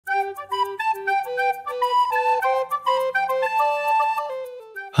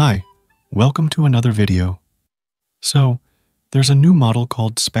Hi, welcome to another video. So, there's a new model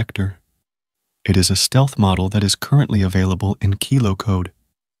called Spectre. It is a stealth model that is currently available in KiloCode.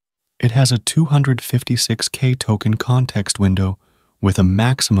 It has a 256K token context window with a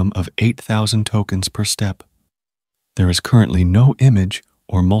maximum of 8,000 tokens per step. There is currently no image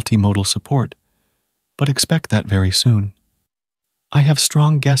or multimodal support, but expect that very soon. I have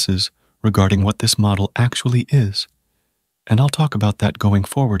strong guesses regarding what this model actually is, and I'll talk about that going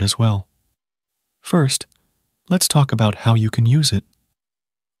forward as well. First, let's talk about how you can use it.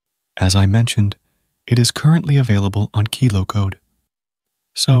 As I mentioned, it is currently available on KiloCode.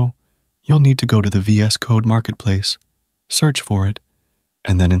 So, you'll need to go to the VS Code Marketplace, search for it,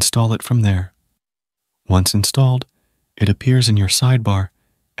 and then install it from there. Once installed, it appears in your sidebar,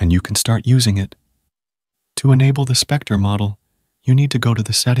 and you can start using it. To enable the Spectre model, you need to go to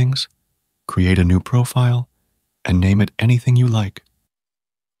the settings, create a new profile, and name it anything you like.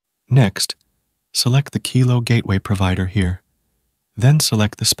 Next, select the Kilo gateway provider here. Then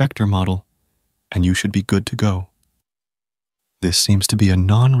select the Spectre model, and you should be good to go. This seems to be a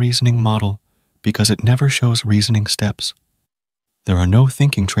non-reasoning model because it never shows reasoning steps. There are no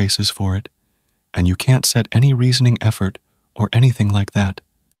thinking traces for it, and you can't set any reasoning effort or anything like that.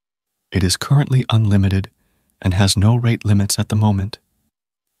 It is currently unlimited and has no rate limits at the moment.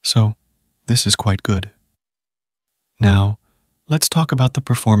 So, this is quite good. Now, let's talk about the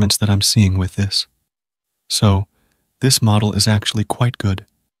performance that I'm seeing with this. So, this model is actually quite good.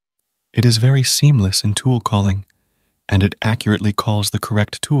 It is very seamless in tool calling, and it accurately calls the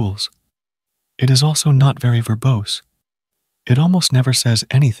correct tools. It is also not very verbose. It almost never says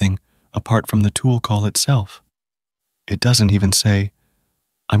anything apart from the tool call itself. It doesn't even say,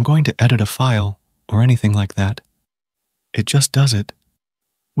 "I'm going to edit a file," or anything like that. It just does it,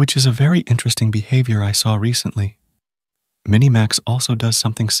 which is a very interesting behavior I saw recently. MiniMax also does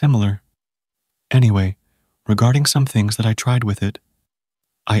something similar. Anyway, regarding some things that I tried with it,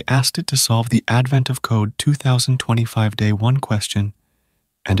 I asked it to solve the Advent of Code 2025 Day 1 question,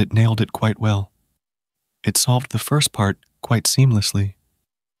 and it nailed it quite well. It solved the first part quite seamlessly.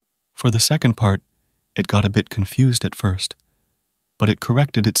 For the second part, it got a bit confused at first, but it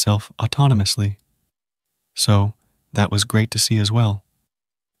corrected itself autonomously. So, that was great to see as well.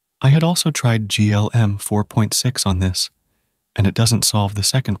 I had also tried GLM-4.6 on this, and it doesn't solve the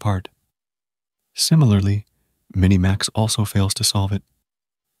second part. Similarly, MiniMax also fails to solve it.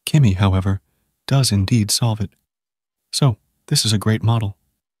 Kimi, however, does indeed solve it. So, this is a great model.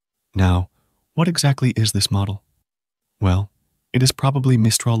 Now, what exactly is this model? Well, it is probably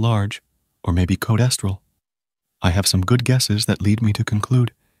Mistral Large, or maybe Codestral. I have some good guesses that lead me to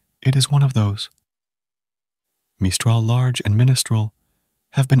conclude it is one of those. Mistral Large and Mistral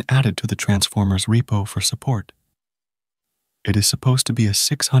have been added to the Transformers repo for support. It is supposed to be a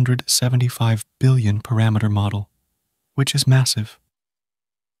 675 billion parameter model, which is massive.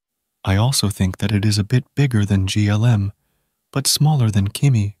 I also think that it is a bit bigger than GLM, but smaller than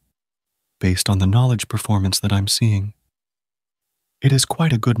Kimi, based on the knowledge performance that I'm seeing. It is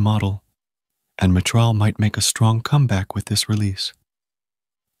quite a good model, and Mistral might make a strong comeback with this release.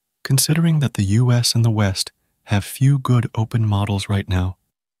 Considering that the US and the West have few good open models right now,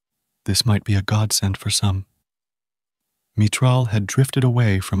 this might be a godsend for some. Mistral had drifted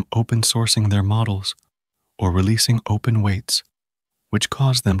away from open sourcing their models or releasing open weights, which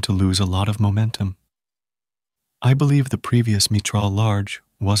caused them to lose a lot of momentum. I believe the previous Mistral Large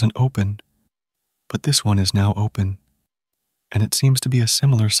wasn't open, but this one is now open, and it seems to be a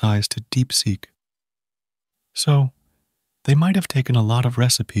similar size to DeepSeek. So, they might have taken a lot of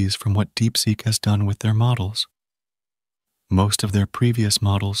recipes from what DeepSeek has done with their models. Most of their previous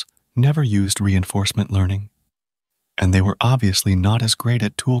models never used reinforcement learning, and they were obviously not as great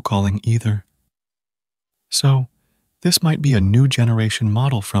at tool calling either. So, this might be a new generation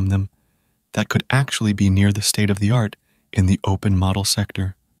model from them that could actually be near the state of the art in the open model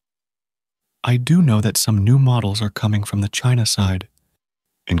sector. I do know that some new models are coming from the China side,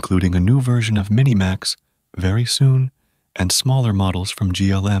 including a new version of MiniMax very soon and smaller models from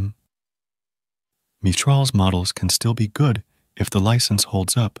GLM. Mistral's models can still be good if the license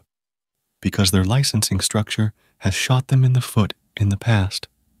holds up, because their licensing structure has shot them in the foot in the past.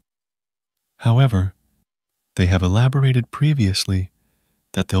 However, they have elaborated previously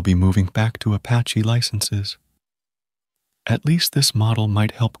that they'll be moving back to Apache licenses. At least this model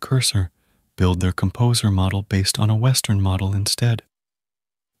might help Cursor build their Composer model based on a Western model instead.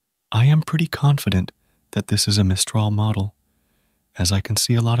 I am pretty confident that this is a Mistral model, as I can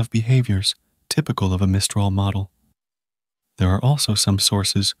see a lot of behaviors typical of a Mistral model. There are also some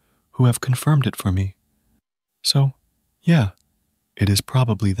sources who have confirmed it for me. So, yeah, it is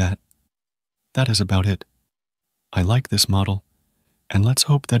probably that. That is about it. I like this model, and let's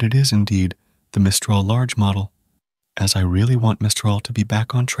hope that it is indeed the Mistral Large model, as I really want Mistral to be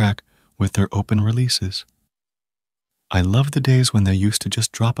back on track with their open releases. I love the days when they used to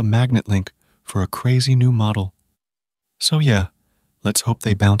just drop a magnet link for a crazy new model. So yeah, let's hope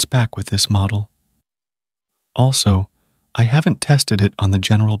they bounce back with this model. Also, I haven't tested it on the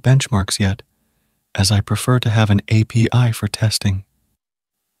general benchmarks yet, as I prefer to have an API for testing.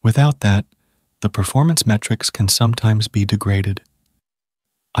 Without that, the performance metrics can sometimes be degraded.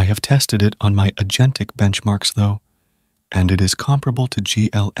 I have tested it on my agentic benchmarks though, and it is comparable to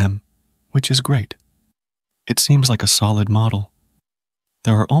GLM, which is great. It seems like a solid model.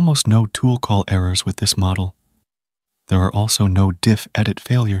 There are almost no tool call errors with this model. There are also no diff edit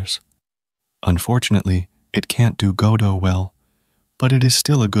failures. Unfortunately, it can't do Godot well, but it is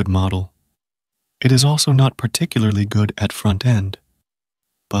still a good model. It is also not particularly good at front end,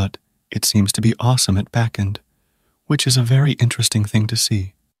 but it seems to be awesome at back end, which is a very interesting thing to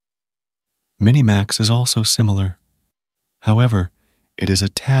see. MiniMax is also similar. However, it is a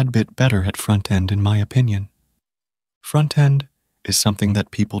tad bit better at front end in my opinion. Front end is something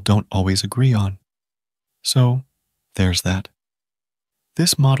that people don't always agree on. So, there's that.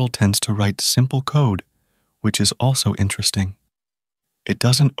 This model tends to write simple code, which is also interesting. It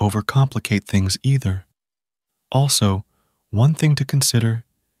doesn't overcomplicate things either. Also, one thing to consider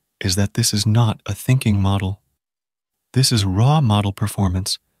is that this is not a thinking model. This is raw model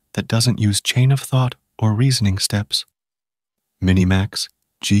performance that doesn't use chain of thought or reasoning steps. MiniMax,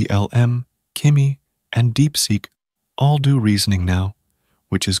 GLM, Kimi, and DeepSeek all do reasoning now,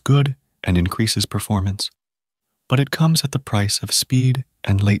 which is good and increases performance, but it comes at the price of speed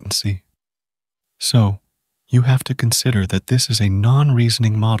and latency. So, you have to consider that this is a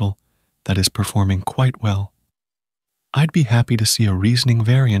non-reasoning model that is performing quite well. I'd be happy to see a reasoning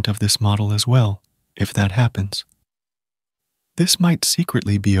variant of this model as well, if that happens. This might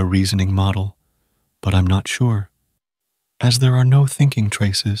secretly be a reasoning model, but I'm not sure, as there are no thinking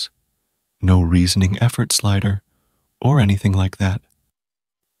traces, no reasoning effort slider, or anything like that.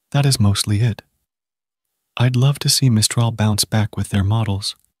 That is mostly it. I'd love to see Mistral bounce back with their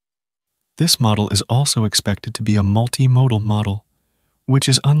models. This model is also expected to be a multimodal model, which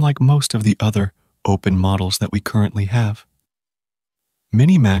is unlike most of the other open models that we currently have.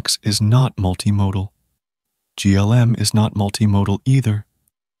 MiniMax is not multimodal. GLM is not multimodal either,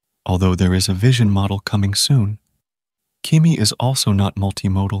 although there is a vision model coming soon. Kimi is also not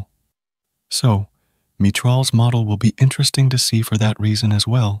multimodal. So, Mistral's model will be interesting to see for that reason as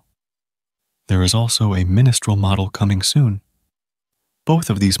well. There is also a Mistral model coming soon. Both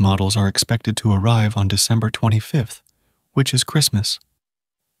of these models are expected to arrive on December 25th, which is Christmas.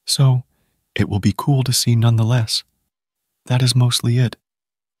 So, it will be cool to see nonetheless. That is mostly it.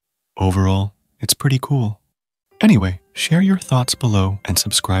 Overall, it's pretty cool. Anyway, share your thoughts below and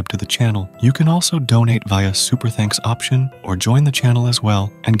subscribe to the channel. You can also donate via Super Thanks option or join the channel as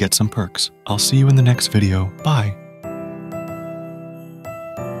well and get some perks. I'll see you in the next video. Bye.